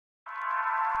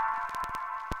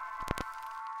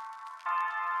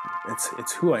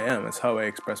It's who I am. It's how I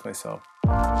express myself.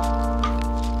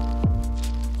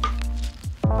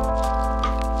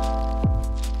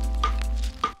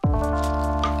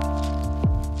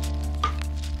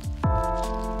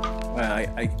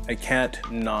 I can't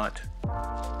not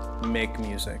make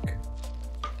music.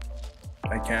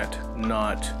 I can't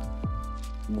not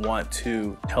want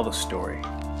to tell a story.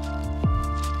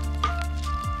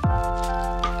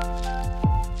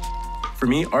 For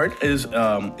me, art is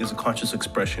a conscious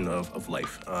expression of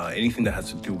life. Anything that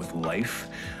has to do with life,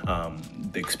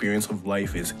 the experience of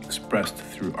life is expressed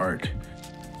through art.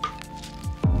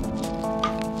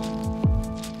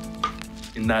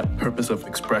 In that purpose of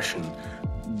expression,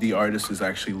 the artist is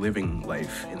actually living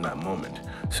life in that moment.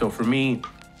 So for me,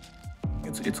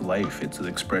 it's life. It's an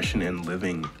expression and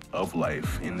living of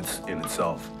life in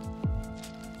itself.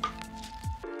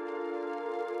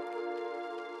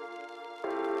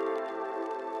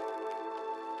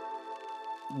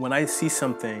 When I see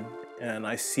something and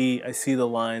I see the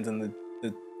lines and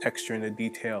the texture and the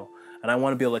detail, and I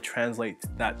want to be able to translate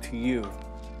that to you,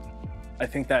 I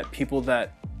think that people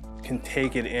that can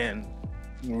take it in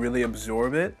and really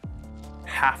absorb it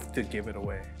have to give it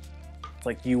away. It's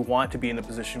like you want to be in a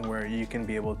position where you can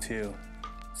be able to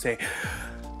say,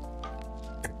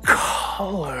 the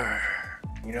color,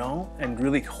 you know, and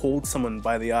really hold someone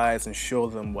by the eyes and show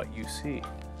them what you see.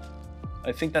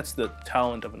 I think that's the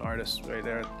talent of an artist right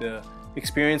there. The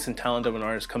experience and talent of an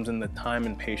artist comes in the time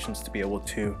and patience to be able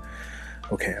to,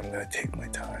 okay, I'm gonna take my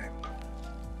time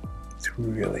to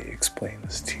really explain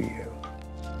this to you.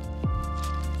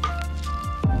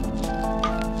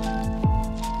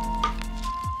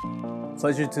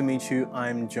 Pleasure to meet you.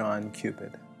 I'm Jon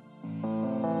Qpid.